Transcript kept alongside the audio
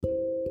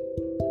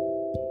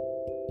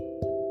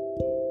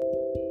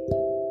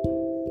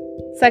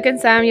2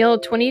 Samuel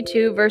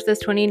 22, verses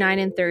 29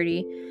 and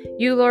 30.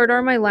 You, Lord,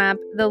 are my lamp.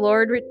 The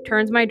Lord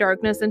turns my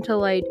darkness into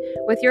light.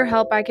 With your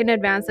help, I can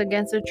advance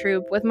against a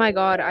troop. With my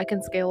God, I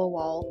can scale a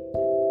wall.